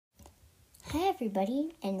Hi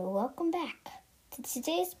everybody, and welcome back to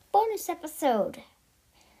today's bonus episode.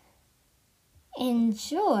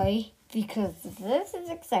 Enjoy, because this is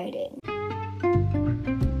exciting.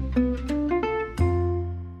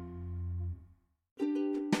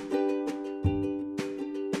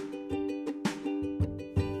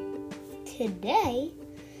 Today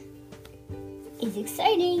is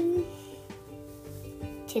exciting.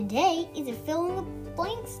 Today is a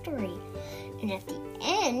fill-in-the-blank story, and at the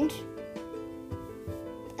end,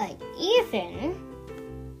 Ethan,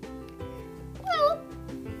 well,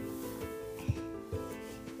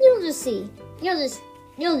 you'll just see. You'll just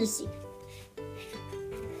see.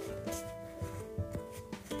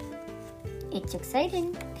 It's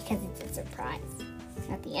exciting because it's a surprise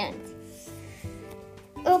at the end.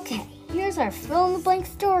 Okay, here's our fill-in-the-blank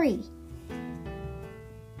story.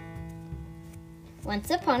 Once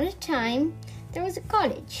upon a time, there was a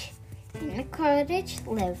cottage. In the cottage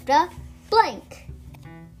lived a blank.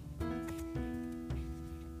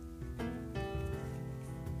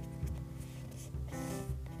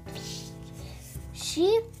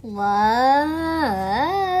 She loved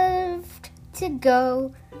to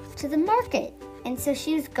go to the market, and so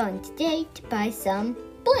she was going today to buy some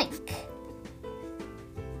blank.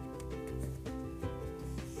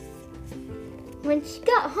 When she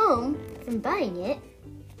got home from buying it,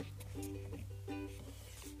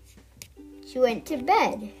 she went to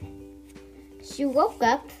bed. She woke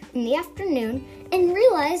up in the afternoon and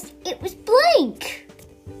realized it was blank.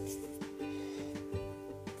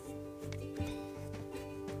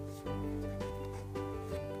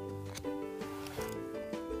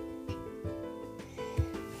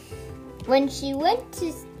 When she went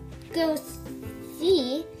to go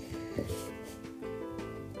see,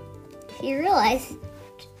 she realized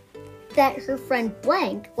that her friend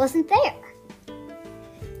Blank wasn't there.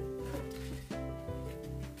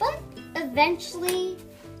 But eventually,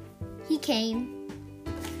 he came,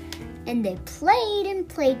 and they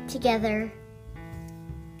played together.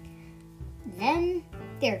 Then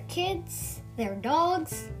their kids, their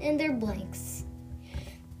dogs, and their blanks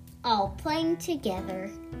all playing together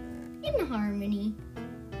in harmony.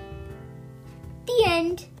 The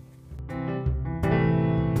end.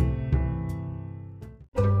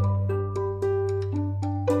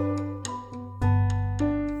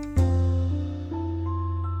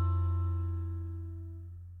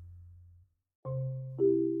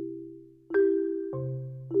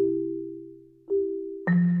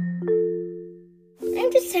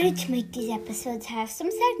 I've decided to make these episodes have some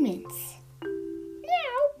segments.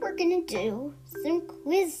 Now we're gonna do some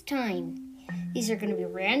quiz time. These are gonna be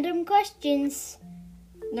random questions.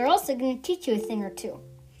 They're also gonna teach you a thing or two,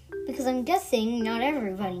 because I'm guessing not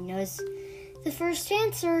everybody knows the first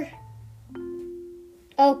answer.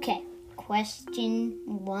 Okay, question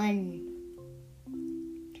 1.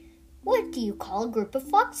 What do you call a group of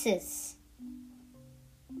foxes?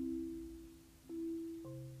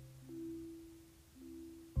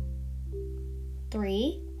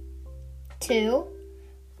 Three, 2,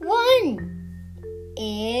 1.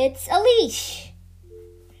 It's a leash.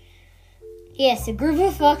 Yes, a group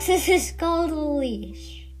of foxes is called a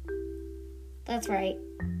leash. That's right,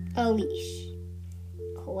 a leash.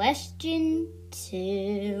 Question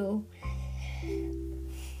 2.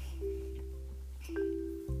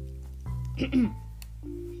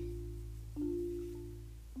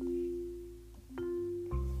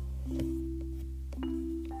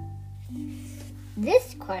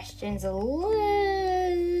 This question's a little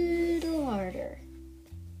harder.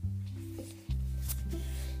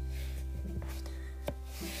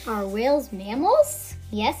 Are whales mammals?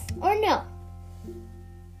 Yes or no?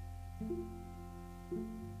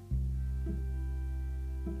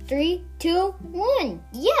 Three, 2, 1.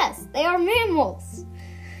 Yes, they are mammals.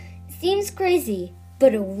 Seems crazy,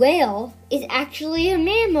 but a whale is actually a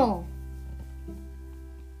mammal.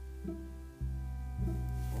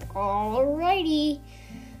 Alrighty.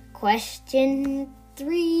 Question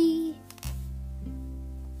 3.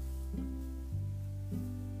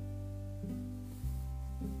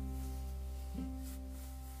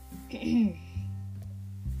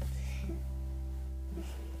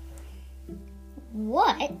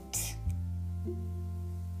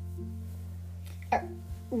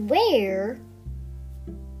 Where?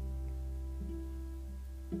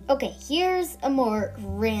 Okay, here's a more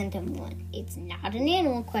random one. It's not an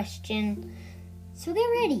animal question, so get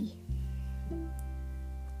ready.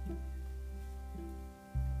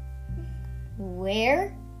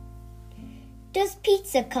 Where does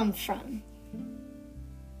pizza come from?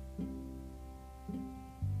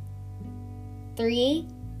 3,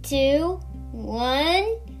 2, 1.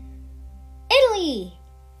 Italy!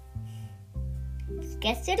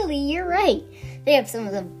 guessed Italy, you're right. They have some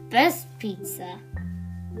of the best pizza.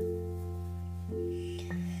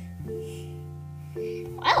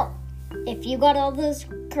 Well, if you got all those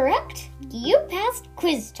correct, you passed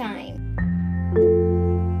quiz time.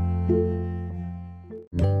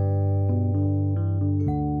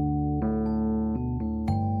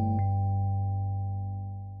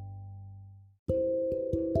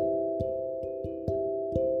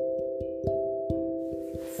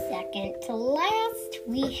 Second to last,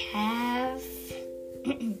 we have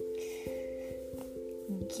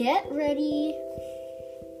get ready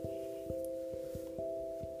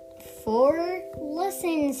for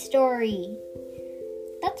lesson story.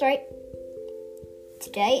 That's right.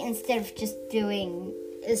 Today, instead of just doing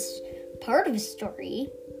this part of a story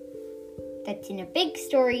that's in a big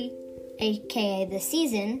story, aka the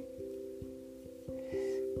season,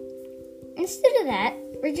 instead of that,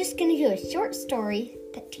 we're just going to do a short story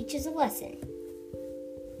that teaches a lesson.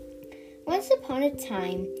 Once upon a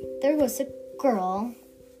time, there was a girl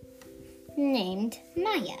named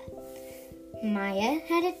Maya. Maya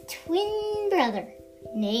had a twin brother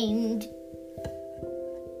named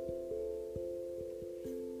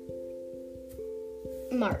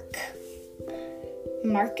Mark.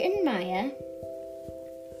 Mark and Maya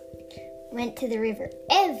went to the river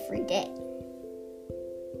every day.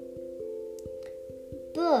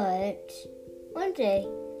 But one day,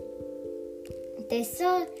 they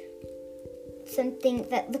saw something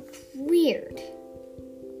that looked weird.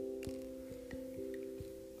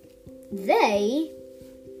 They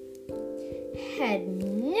had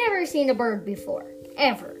never seen a bird before,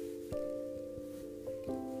 ever.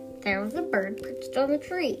 There was a bird perched on a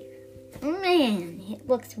tree. Man, it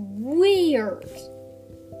looks weird,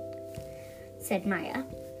 said Maya.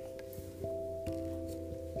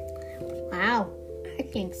 Wow, I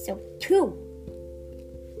think so too,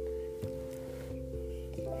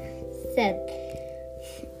 said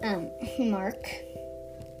Mark.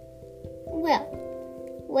 Well,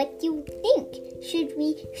 what do you think? Should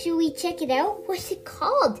we check it out? What's it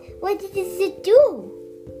called? What does it do?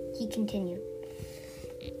 He continued.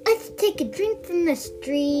 Let's take a drink from the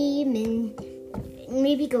stream and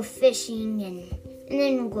maybe go fishing and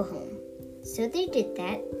then we'll go home. So they did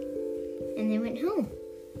that and they went home.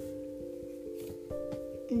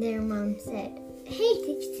 Their mom said, Hey,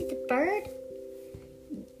 did you see the bird?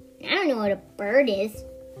 I don't know what a bird is,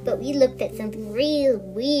 but we looked at something real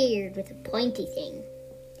weird with a pointy thing,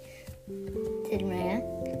 said Maya.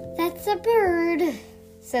 That's a bird,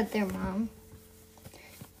 said their mom.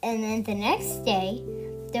 And then the next day,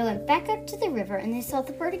 they went back up to the river and they saw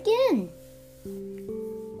the bird again.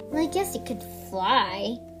 Well, I guess it could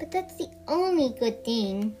fly, but that's the only good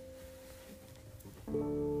thing,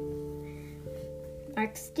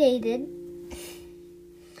 Mark stated.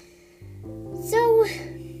 So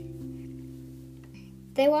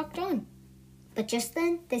they walked on. But just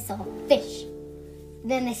then, they saw a fish.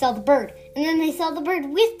 Then they saw the bird. And then they saw the bird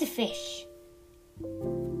with the fish.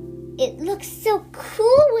 It looks so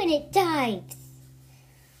cool when it dives,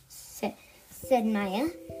 said Maya.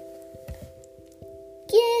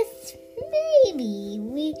 Guess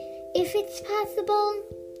maybe if it's possible,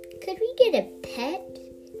 could we get a pet?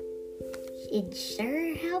 It'd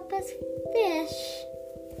sure help us fish.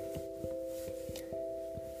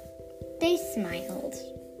 They smiled.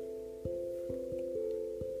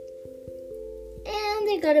 And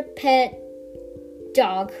they got a pet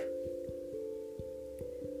dog.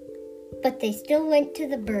 But they still went to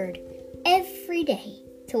the bird every day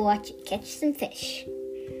to watch it catch some fish.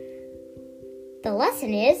 The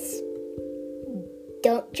lesson is,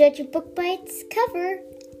 don't judge a book by its cover.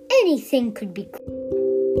 Anything could be cool.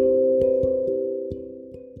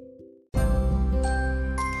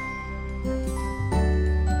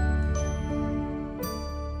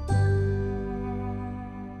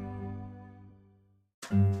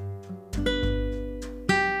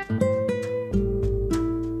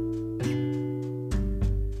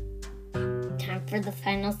 Time for the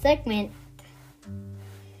final segment.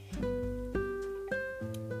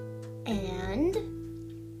 And,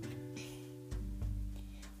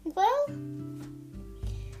 well,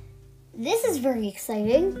 this is very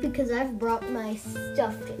exciting because I've brought my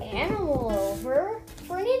stuffed animal over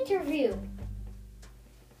for an interview.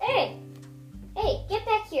 Hey, get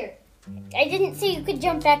back here. I didn't say you could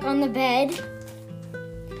jump back on the bed.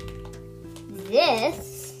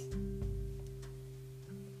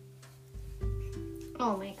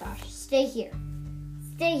 Oh my gosh, stay here.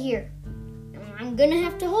 I'm gonna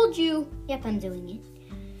have to hold you. Yep, I'm doing it.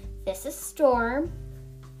 This is Storm.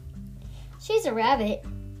 She's a rabbit.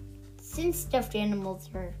 Since stuffed animals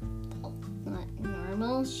are not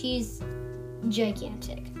normal, she's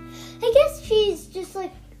gigantic. I guess she's just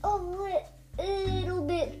like a little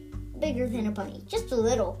bit bigger than a bunny. Just a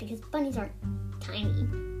little, because bunnies aren't tiny.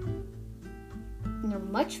 And they're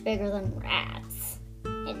much bigger than rats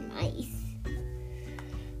and mice.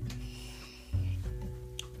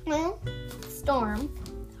 Well, Storm,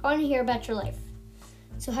 I want to hear about your life.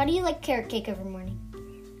 So how do you like carrot cake every morning?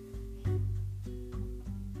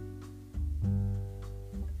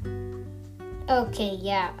 Okay,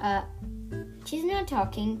 yeah, she's not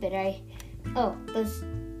talking, but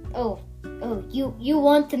you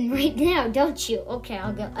want them right now, don't you? Okay,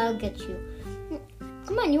 I'll get you.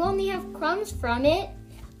 Come on, you only have crumbs from it.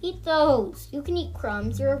 Eat those. You can eat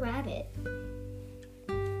crumbs, you're a rabbit.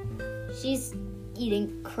 She's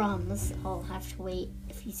eating crumbs. I'll have to wait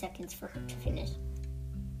a few seconds for her to finish.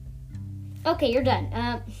 Okay, you're done.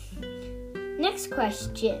 Next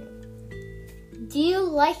question. Do you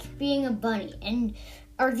like being a bunny? And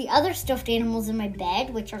are the other stuffed animals in my bed,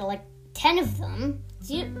 which are like 10 of them,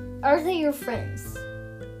 are they your friends?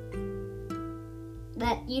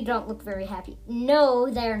 That you don't look very happy. No,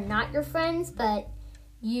 they're not your friends, but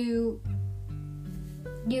you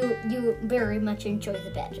very much enjoy the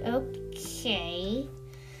bed. Okay.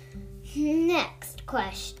 Next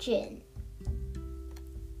question.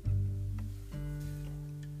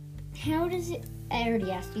 How does it... I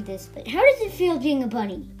already asked you this, but how does it feel being a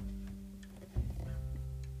bunny?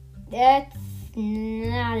 That's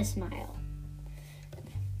not a smile.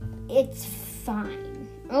 It's fine.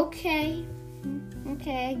 Okay,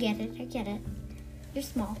 I get it. You're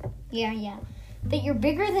small. Yeah. But you're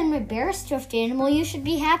bigger than my bear stuffed animal. You should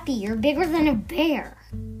be happy. You're bigger than a bear.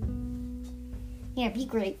 Yeah, be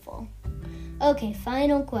grateful. Okay,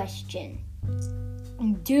 final question.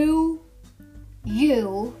 Do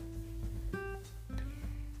you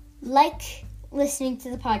like listening to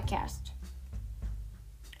the podcast?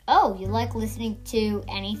 Oh, you like listening to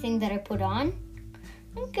anything that I put on?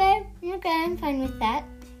 Okay, I'm fine with that.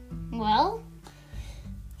 Well,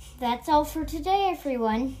 that's all for today,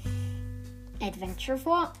 everyone. Adventure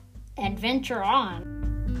on.